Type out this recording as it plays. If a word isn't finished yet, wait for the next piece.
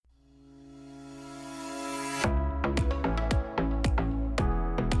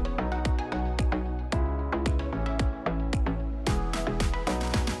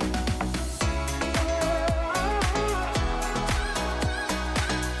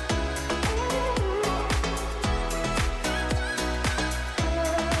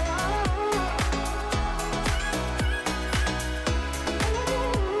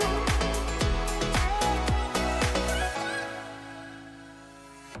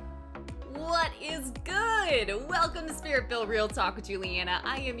What is good? Welcome to Spirit-Filled Real Talk with Juliana.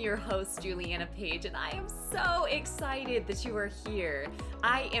 I am your host, Juliana Page, and I am so excited that you are here.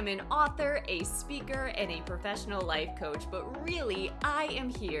 I am an author, a speaker, and a professional life coach, but really, I am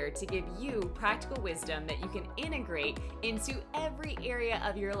here to give you practical wisdom that you can integrate into every area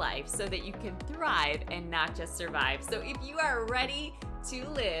of your life so that you can thrive and not just survive. So if you are ready to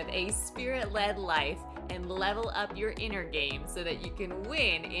live a spirit-led life and level up your inner game so that you can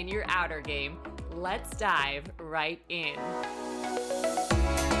win in your outer game, let's dive right in.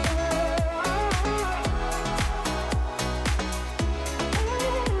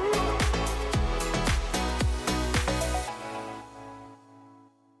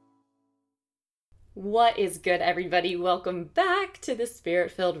 What is good, everybody? Welcome back to the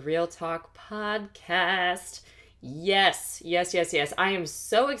Spirit-Filled Real Talk podcast. Yes. I am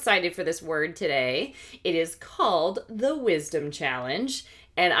so excited for this word today. It is called the Wisdom Challenge,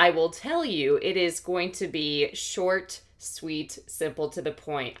 and I will tell you, it is going to be short, sweet, simple, to the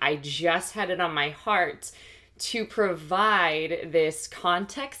point. I just had it on my heart to provide this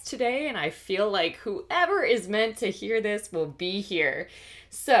context today, and I feel like whoever is meant to hear this will be here.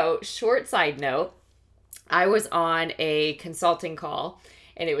 So, short side note, I was on a consulting call.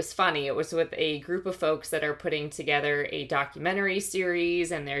 And it was funny. It was with a group of folks that are putting together a documentary series,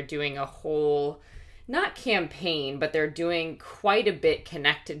 and they're doing a whole, not campaign, but they're doing quite a bit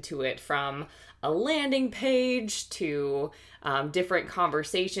connected to it, from a landing page to different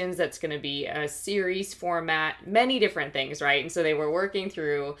conversations. That's going to be a series format, many different things, right? And so they were working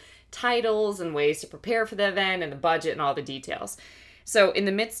through titles and ways to prepare for the event and the budget and all the details. So in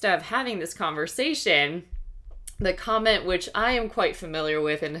the midst of having this conversation, the comment, which I am quite familiar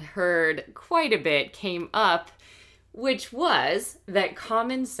with and heard quite a bit, came up, which was that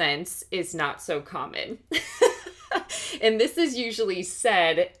common sense is not so common. And this is usually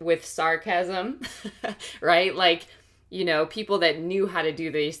said with sarcasm, right? Like, you know, people that knew how to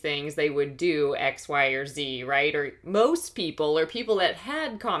do these things, they would do X, Y, or Z, right? Or most people, or people that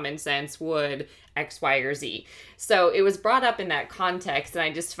had common sense, would X, Y, or Z. So it was brought up in that context, and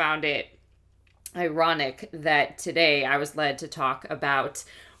I just found it ironic that today I was led to talk about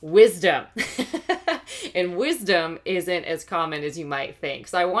wisdom. And wisdom isn't as common as you might think.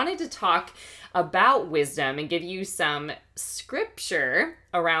 So I wanted to talk about wisdom and give you some scripture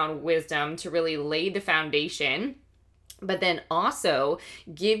around wisdom to really lay the foundation, but then also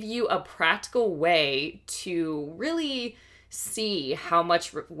give you a practical way to really see how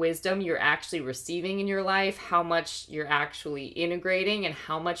much wisdom you're actually receiving in your life, how much you're actually integrating, and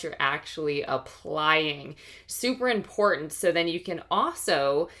how much you're actually applying. Super important, so then you can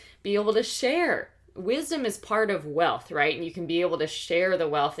also be able to share. Wisdom is part of wealth, right? And you can be able to share the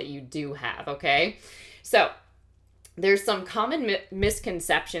wealth that you do have, okay? So there's some common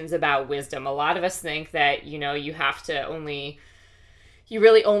misconceptions about wisdom. A lot of us think that, you know, you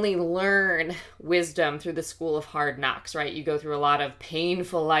really only learn wisdom through the school of hard knocks, right? You go through a lot of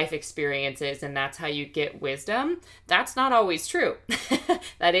painful life experiences, and that's how you get wisdom. That's not always true.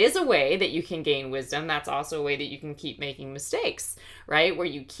 That is a way that you can gain wisdom. That's also a way that you can keep making mistakes, right? Where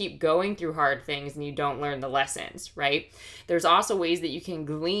you keep going through hard things and you don't learn the lessons, right? There's also ways that you can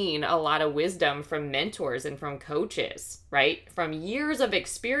glean a lot of wisdom from mentors and from coaches, right? From years of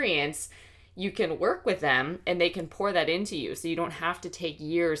experience, you can work with them and they can pour that into you. So you don't have to take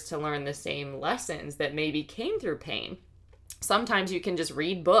years to learn the same lessons that maybe came through pain. Sometimes you can just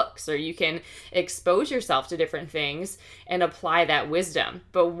read books, or you can expose yourself to different things and apply that wisdom.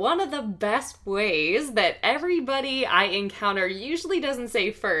 But one of the best ways that everybody I encounter usually doesn't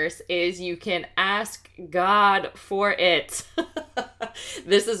say first is you can ask God for it.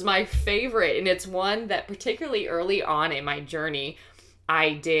 This is my favorite, and it's one that particularly early on in my journey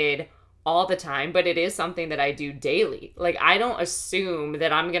I did all the time, but it is something that I do daily. Like, I don't assume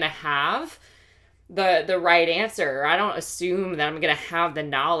that I'm going to have the right answer, or I don't assume that I'm going to have the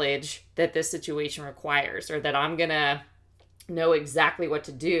knowledge that this situation requires, or that I'm going to know exactly what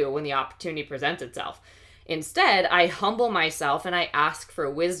to do when the opportunity presents itself. Instead, I humble myself and I ask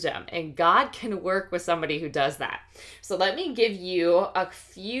for wisdom, and God can work with somebody who does that. So let me give you a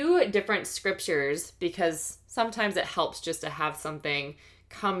few different scriptures, because sometimes it helps just to have something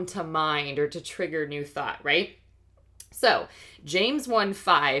come to mind or to trigger new thought, right? So James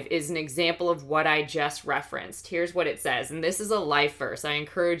 1:5 is an example of what I just referenced. Here's what it says, and this is a life verse. I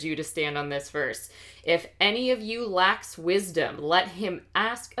encourage you to stand on this verse. If any of you lacks wisdom, let him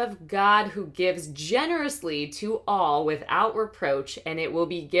ask of God, who gives generously to all without reproach, and it will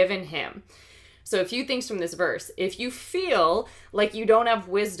be given him. So a few things from this verse. If you feel like you don't have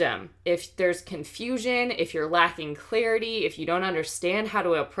wisdom, if there's confusion, if you're lacking clarity, if you don't understand how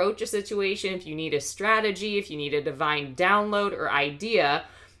to approach a situation, if you need a strategy, if you need a divine download or idea,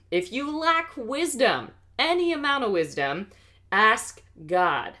 if you lack wisdom, any amount of wisdom, ask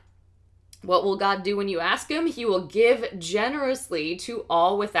God. What will God do when you ask him? He will give generously to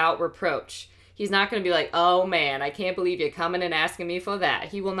all without reproach. He's not going to be like, oh man, I can't believe you're coming and asking me for that.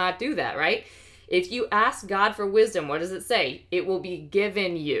 He will not do that, right? If you ask God for wisdom, what does it say? It will be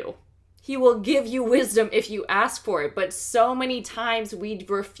given you. He will give you wisdom if you ask for it. But so many times we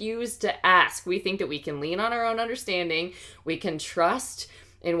refuse to ask. We think that we can lean on our own understanding. We can trust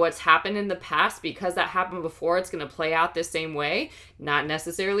in what's happened in the past because that happened before, it's going to play out the same way. Not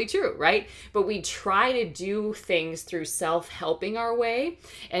necessarily true, right? But we try to do things through self-helping our way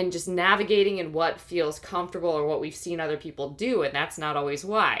and just navigating in what feels comfortable or what we've seen other people do, and that's not always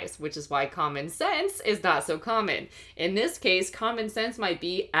wise, which is why common sense is not so common. In this case, common sense might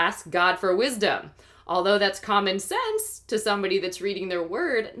be ask God for wisdom. Although that's common sense to somebody that's reading their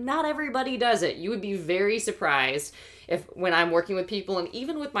word, not everybody does it. You would be very surprised if when I'm working with people and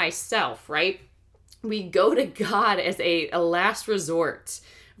even with myself, right? We go to God as a last resort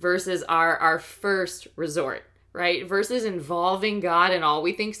versus our first resort, right? Versus involving God in all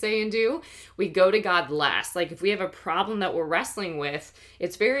we think, say, and do, we go to God last. Like if we have a problem that we're wrestling with,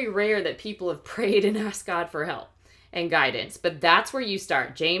 it's very rare that people have prayed and asked God for help and guidance. But that's where you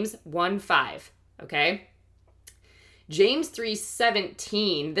start. James 1:5. Okay. James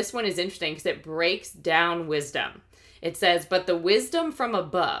 3:17, this one is interesting because it breaks down wisdom. It says, but the wisdom from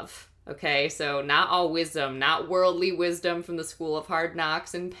above, okay, so not all wisdom, not worldly wisdom from the school of hard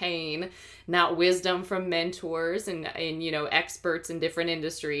knocks and pain, not wisdom from mentors and experts in different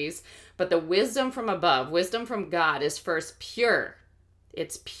industries, but the wisdom from above, wisdom from God is first pure.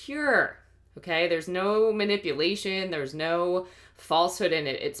 It's pure, okay? There's no manipulation, there's no falsehood in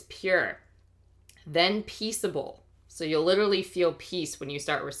it, it's pure. Then peaceable. So you'll literally feel peace when you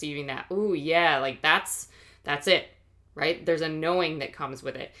start receiving that. Ooh, yeah, like that's it, right? There's a knowing that comes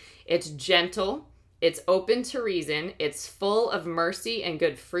with it. It's gentle, it's open to reason, it's full of mercy and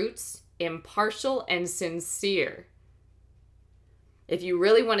good fruits, impartial and sincere. If you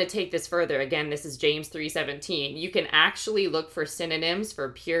really want to take this further, again, this is James 3:17, you can actually look for synonyms for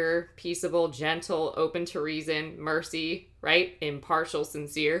pure, peaceable, gentle, open to reason, mercy, right? Impartial,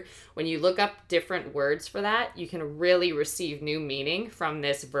 sincere. When you look up different words for that, you can really receive new meaning from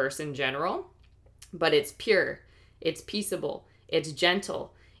this verse in general. But it's pure, it's peaceable, it's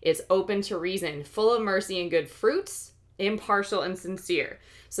gentle, it's open to reason, full of mercy and good fruits, impartial and sincere.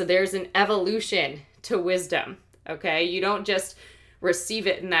 So there's an evolution to wisdom, okay? You don't just receive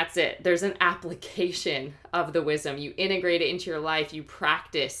it and that's it. There's an application of the wisdom. You integrate it into your life. You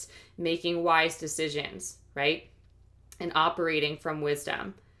practice making wise decisions, right? And operating from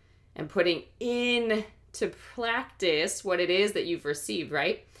wisdom and putting into practice what it is that you've received,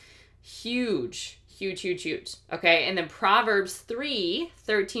 right? Huge. Okay, and then Proverbs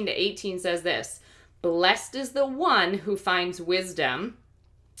 3:13-18 says this, blessed is the one who finds wisdom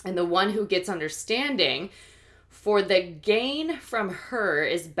and the one who gets understanding, for the gain from her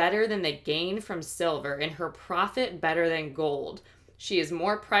is better than the gain from silver, and her profit better than gold. She is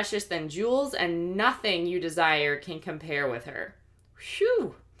more precious than jewels, and nothing you desire can compare with her.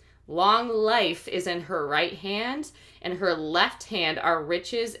 Whew! Long life is in her right hand, and her left hand are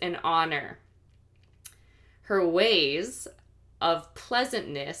riches and honor. Her ways of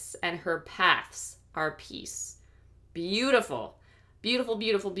pleasantness and her paths are peace. Beautiful. Beautiful,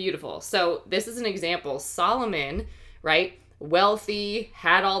 beautiful, beautiful. So this is an example. Solomon, right? Wealthy,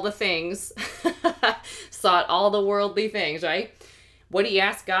 had all the things, sought all the worldly things, right? What he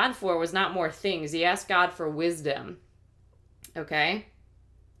asked God for was not more things. He asked God for wisdom. Okay?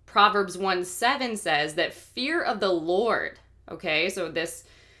 Proverbs 1:7 says that fear of the Lord, okay? So this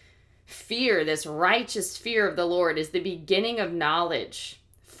fear, this righteous fear of the Lord is the beginning of knowledge.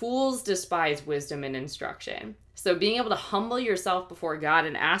 Fools despise wisdom and instruction. So being able to humble yourself before God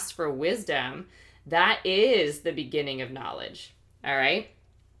and ask for wisdom, that is the beginning of knowledge. All right?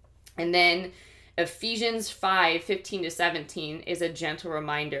 And then Ephesians 5:15-17 is a gentle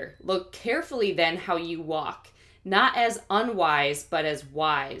reminder. Look carefully then how you walk, not as unwise, but as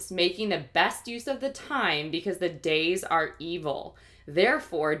wise, making the best use of the time because the days are evil.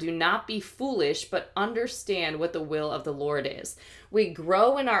 Therefore, do not be foolish, but understand what the will of the Lord is. We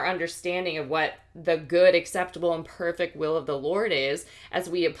grow in our understanding of what the good, acceptable, and perfect will of the Lord is as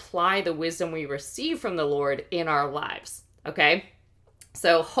we apply the wisdom we receive from the Lord in our lives. Okay?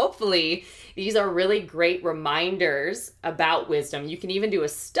 So hopefully these are really great reminders about wisdom. You can even do a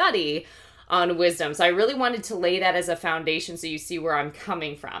study on wisdom. So I really wanted to lay that as a foundation so you see where I'm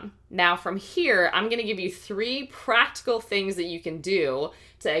coming from. Now from here, I'm going to give you 3 practical things that you can do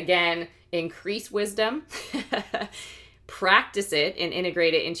to, again, increase wisdom, practice it and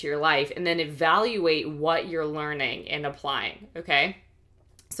integrate it into your life, and then evaluate what you're learning and applying, okay?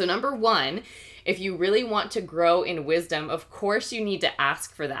 So number 1, if you really want to grow in wisdom, of course you need to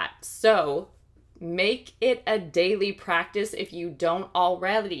ask for that. So make it a daily practice, if you don't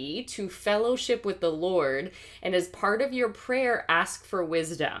already, to fellowship with the Lord, and as part of your prayer, ask for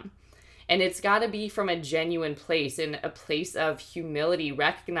wisdom. And it's got to be from a genuine place, in a place of humility,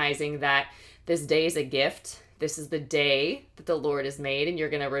 recognizing that this day is a gift. This is the day that the Lord has made, and you're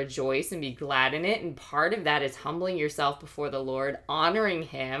going to rejoice and be glad in it. And part of that is humbling yourself before the Lord, honoring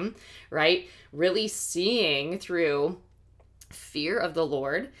him, right? Really seeing through fear of the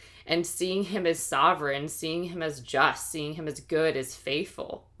Lord and seeing him as sovereign, seeing him as just, seeing him as good, as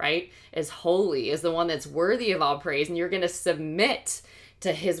faithful, right? As holy, as the one that's worthy of all praise. And you're going to submit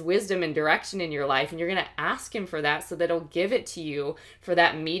to his wisdom and direction in your life. And you're going to ask him for that so that he'll give it to you for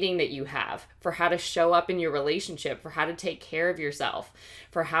that meeting that you have, for how to show up in your relationship, for how to take care of yourself,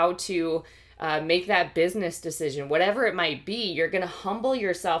 for how to make that business decision, whatever it might be. You're going to humble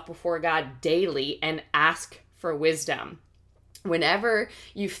yourself before God daily and ask for wisdom. Whenever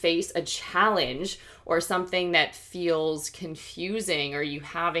you face a challenge or something that feels confusing, or you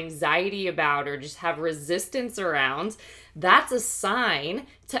have anxiety about, or just have resistance around, that's a sign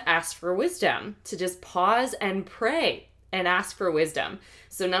to ask for wisdom, to just pause and pray and ask for wisdom.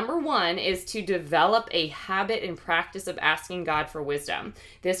 So number 1 is to develop a habit and practice of asking God for wisdom.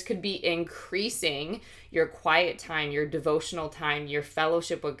 This could be increasing your quiet time, your devotional time, your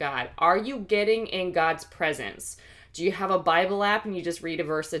fellowship with God. Are you getting in God's presence? Do you have a Bible app and you just read a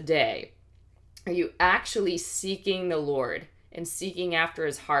verse a day? Are you actually seeking the Lord and seeking after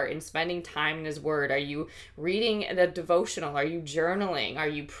his heart and spending time in his word? Are you reading the devotional? Are you journaling? Are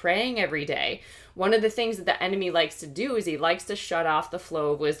you praying every day? One of the things that the enemy likes to do is he likes to shut off the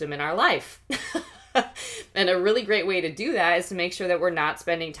flow of wisdom in our life. And a really great way to do that is to make sure that we're not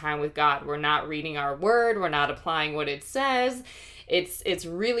spending time with God. We're not reading our word. We're not applying what it says. It's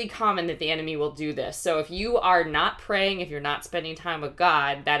really common that the enemy will do this. So if you are not praying, if you're not spending time with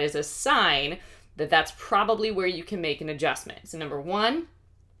God, that is a sign that that's probably where you can make an adjustment. So number 1,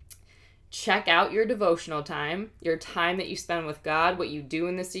 check out your devotional time, your time that you spend with God, what you do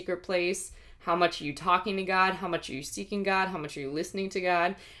in the secret place. How much are you talking to God? How much are you seeking God? How much are you listening to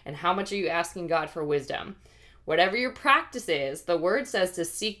God? And how much are you asking God for wisdom? Whatever your practice is, the word says to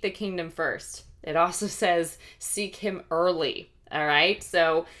seek the kingdom first. It also says seek him early. All right,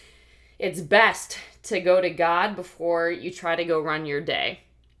 so it's best to go to God before you try to go run your day.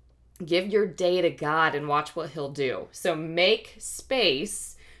 Give your day to God and watch what he'll do. So make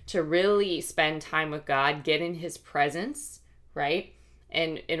space to really spend time with God, get in his presence, right?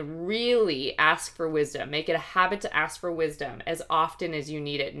 And really ask for wisdom. Make it a habit to ask for wisdom as often as you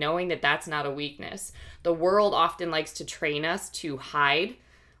need it, knowing that that's not a weakness. The world often likes to train us to hide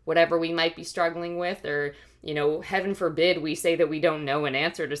whatever we might be struggling with, or heaven forbid we say that we don't know an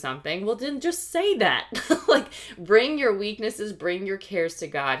answer to something. Well, then just say that. Like, bring your weaknesses, bring your cares to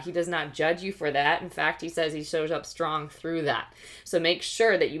God. He does not judge you for that. In fact, he says he shows up strong through that. So make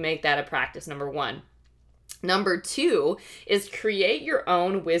sure that you make that a practice, number 1. Number 2 is create your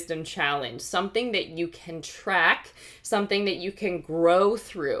own wisdom challenge, something that you can track, something that you can grow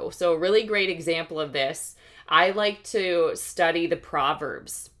through. So a really great example of this, I like to study the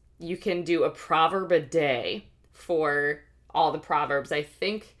Proverbs. You can do a proverb a day for all the Proverbs. I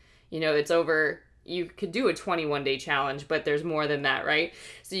think, it's over, you could do a 21-day challenge, but there's more than that, right?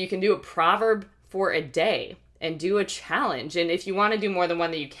 So you can do a proverb for a day and do a challenge. And if you want to do more than one,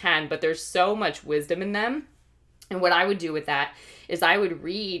 that you can, but there's so much wisdom in them. And what I would do with that is I would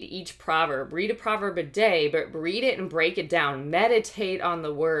read each proverb, read a proverb a day, but read it and break it down, meditate on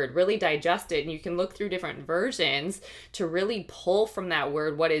the word, really digest it. And you can look through different versions to really pull from that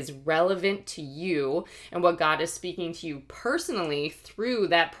word what is relevant to you and what God is speaking to you personally through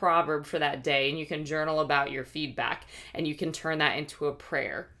that proverb for that day. And you can journal about your feedback and you can turn that into a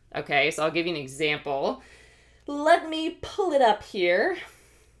prayer. Okay, so I'll give you an example. Let me pull it up here.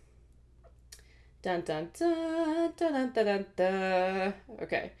 Dun, dun, dun, dun, dun, dun, dun, dun.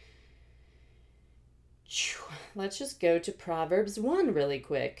 Okay. Let's just go to Proverbs 1 really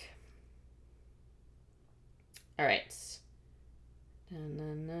quick. All right. Na,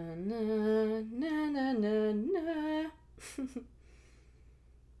 na, na, na, na, na, na.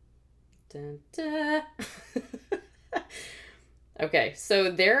 Dun, dun. Okay, so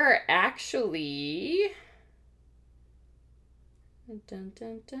there are actually... Dun,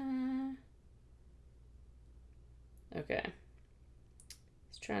 dun, dun. Okay.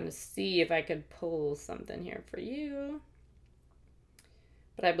 Just trying to see if I could pull something here for you.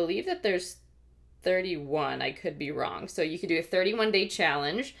 But I believe that there's 31. I could be wrong. So you could do a 31-day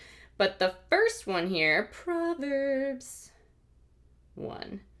challenge. But the first one here, Proverbs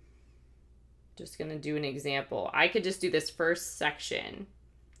 1. Just going to do an example. I could just do this first section.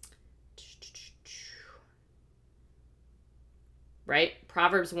 Right?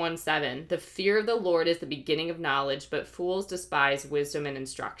 Proverbs 1:7. The fear of the Lord is the beginning of knowledge, but fools despise wisdom and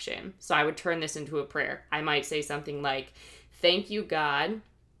instruction. So I would turn this into a prayer. I might say something like, thank you, God,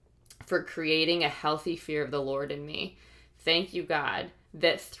 for creating a healthy fear of the Lord in me. Thank you, God,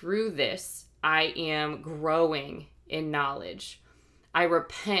 that through this I am growing in knowledge. I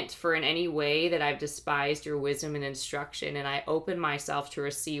repent for in any way that I've despised your wisdom and instruction, and I open myself to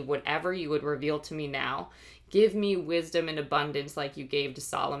receive whatever you would reveal to me now. Give me wisdom and abundance like you gave to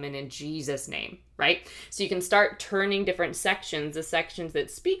Solomon in Jesus' name, right? So you can start turning different sections, the sections that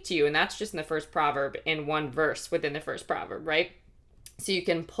speak to you, and that's just in the first proverb in one verse within the first proverb, right? So you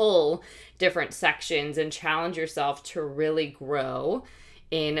can pull different sections and challenge yourself to really grow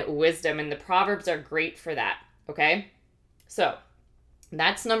in wisdom, and the Proverbs are great for that, okay? So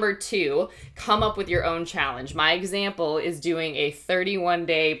that's number 2. Come up with your own challenge. My example is doing a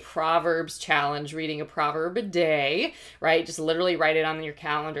 31-day Proverbs challenge, reading a proverb a day, right? Just literally write it on your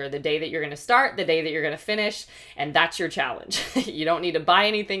calendar, the day that you're going to start, the day that you're going to finish, and that's your challenge. You don't need to buy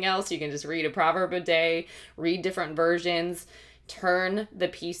anything else. You can just read a proverb a day, read different versions, turn the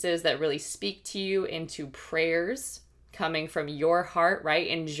pieces that really speak to you into prayers coming from your heart, right?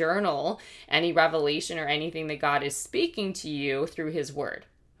 And journal any revelation or anything that God is speaking to you through his word,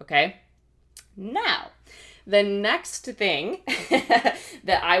 okay? Now, the next thing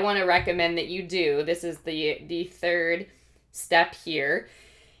that I want to recommend that you do, this is the third step here,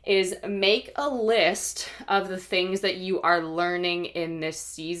 is make a list of the things that you are learning in this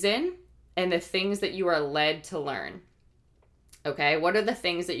season and the things that you are led to learn. Okay, what are the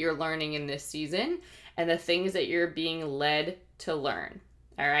things that you're learning in this season and the things that you're being led to learn?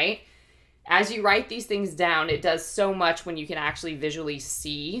 All right. As you write these things down, it does so much when you can actually visually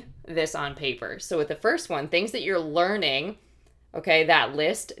see this on paper. So with the first one, things that you're learning, okay, that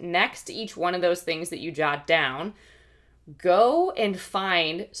list, next to each one of those things that you jot down, go and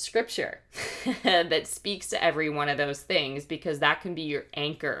find scripture that speaks to every one of those things, because that can be your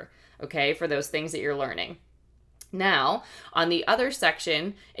anchor, okay, for those things that you're learning. Now, on the other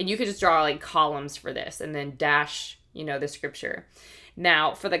section, and you could just draw like columns for this and then dash, the scripture.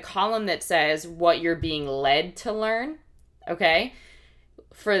 Now, for the column that says what you're being led to learn, okay,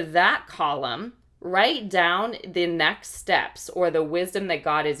 for that column, write down the next steps or the wisdom that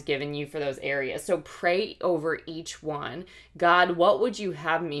God has given you for those areas. So pray over each one. God, what would you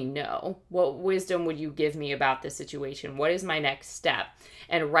have me know? What wisdom would you give me about this situation? What is my next step?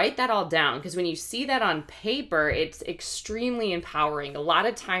 And write that all down, because when you see that on paper, it's extremely empowering. A lot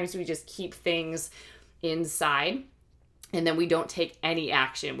of times we just keep things inside and then we don't take any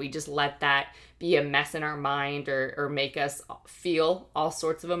action. We just let that be a mess in our mind or make us feel all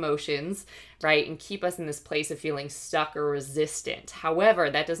sorts of emotions, right? And keep us in this place of feeling stuck or resistant. However,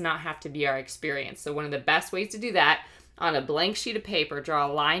 that does not have to be our experience. So one of the best ways to do that, on a blank sheet of paper, draw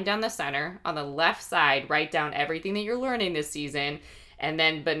a line down the center. On the left side, write down everything that you're learning this season. And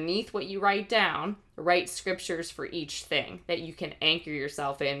then beneath what you write down, write scriptures for each thing that you can anchor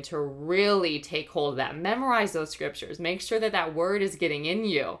yourself in to really take hold of that. Memorize those scriptures. Make sure that that word is getting in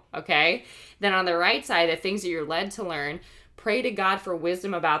you, okay? Then on the right side, the things that you're led to learn, pray to God for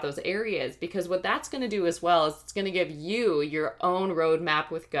wisdom about those areas, because what that's going to do as well is it's going to give you your own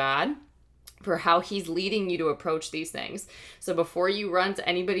roadmap with God for how he's leading you to approach these things. So before you run to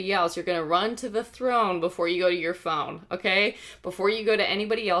anybody else, you're going to run to the throne before you go to your phone, okay? Before you go to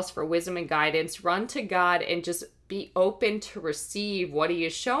anybody else for wisdom and guidance, run to God and just be open to receive what he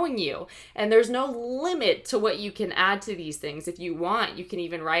is showing you. And there's no limit to what you can add to these things. If you want, you can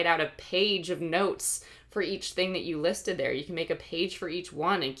even write out a page of notes for each thing that you listed there. You can make a page for each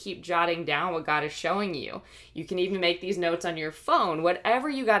one and keep jotting down what God is showing you. You can even make these notes on your phone. Whatever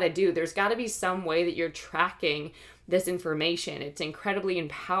you got to do, there's got to be some way that you're tracking this information. It's incredibly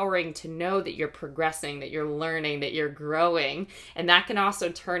empowering to know that you're progressing, that you're learning, that you're growing. And that can also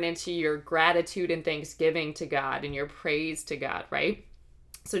turn into your gratitude and thanksgiving to God and your praise to God, right?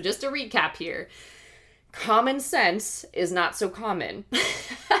 So just to recap here, common sense is not so common.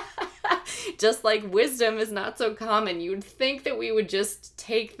 Just like wisdom is not so common. You would think that we would just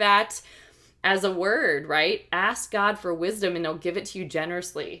take that as a word, right? Ask God for wisdom and he'll give it to you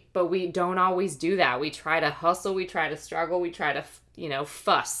generously. But we don't always do that. We try to hustle, we try to struggle, we try to,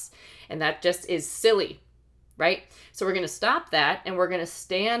 fuss. And that just is silly, right? So we're going to stop that and we're going to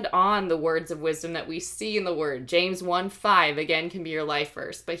stand on the words of wisdom that we see in the word. James 1:5 again can be your life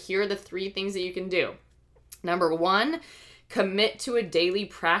verse. But here are the 3 things that you can do. Number 1, commit to a daily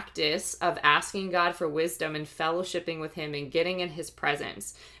practice of asking God for wisdom and fellowshipping with him and getting in his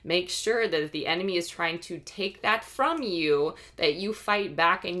presence. Make sure that if the enemy is trying to take that from you, that you fight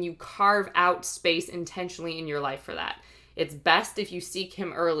back and you carve out space intentionally in your life for that. It's best if you seek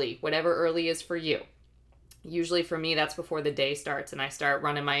him early, whatever early is for you. Usually for me, that's before the day starts and I start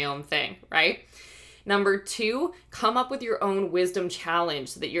running my own thing, right? Number 2, come up with your own wisdom challenge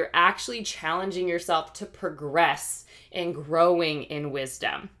so that you're actually challenging yourself to progress and growing in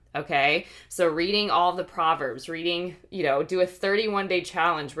wisdom. Okay, so reading all of the Proverbs, do a 31-day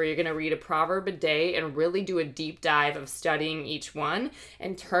challenge where you're going to read a proverb a day and really do a deep dive of studying each one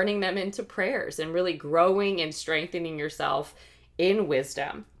and turning them into prayers and really growing and strengthening yourself in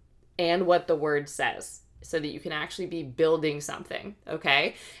wisdom and what the word says so that you can actually be building something.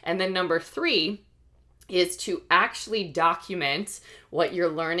 Okay, and then number 3 is to actually document what you're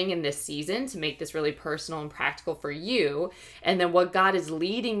learning in this season to make this really personal and practical for you, and then what God is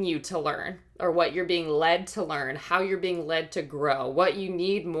leading you to learn, or what you're being led to learn, how you're being led to grow, what you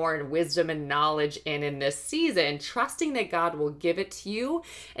need more in wisdom and knowledge in this season, trusting that God will give it to you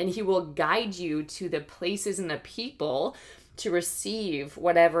and he will guide you to the places and the people to receive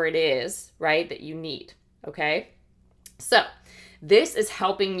whatever it is, right, that you need, okay? So this is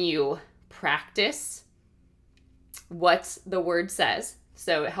helping you practice what the word says.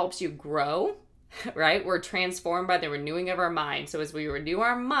 So it helps you grow, right? We're transformed by the renewing of our mind. So as we renew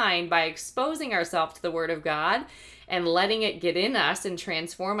our mind by exposing ourselves to the word of God and letting it get in us and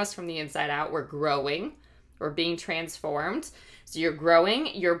transform us from the inside out, we're growing, we're being transformed. So you're growing,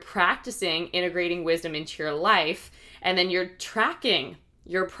 you're practicing integrating wisdom into your life, and then you're tracking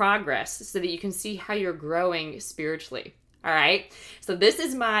your progress so that you can see how you're growing spiritually. All right, so this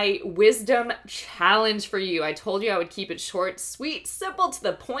is my wisdom challenge for you. I told you I would keep it short, sweet, simple, to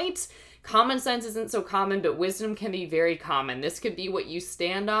the point. Common sense isn't so common, but wisdom can be very common. This could be what you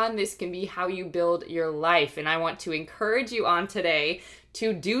stand on. This can be how you build your life. And I want to encourage you on today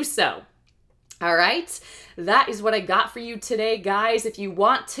to do so. All right, that is what I got for you today, guys. If you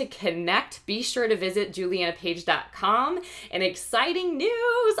want to connect, be sure to visit juliannapage.com. And exciting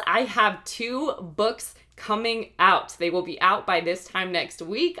news, I have 2 books coming out. They will be out by this time next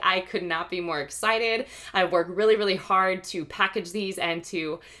week. I could not be more excited. I worked really, really hard to package these and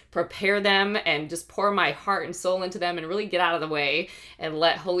to prepare them and just pour my heart and soul into them and really get out of the way and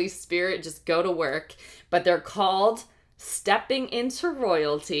let Holy Spirit just go to work. But they're called Stepping into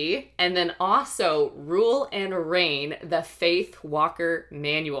Royalty, and then also Rule and Reign, the Faith Walker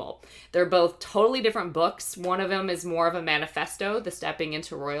Manual. They're both totally different books. One of them is more of a manifesto, the Stepping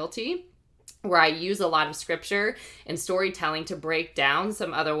into Royalty, where I use a lot of scripture and storytelling to break down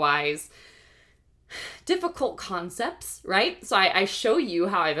some otherwise difficult concepts, right? So I show you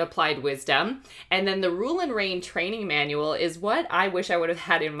how I've applied wisdom. And then the Rule and Reign training manual is what I wish I would have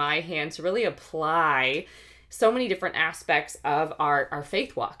had in my hand to really apply so many different aspects of our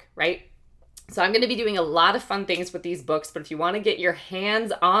faith walk, right? So I'm going to be doing a lot of fun things with these books, but if you want to get your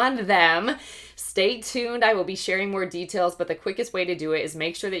hands on them, stay tuned. I will be sharing more details, but the quickest way to do it is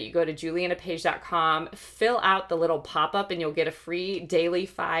make sure that you go to juliannapage.com, fill out the little pop-up, and you'll get a free daily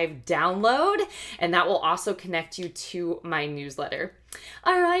 5 download, and that will also connect you to my newsletter.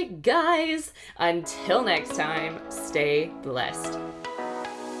 All right, guys, until next time, stay blessed.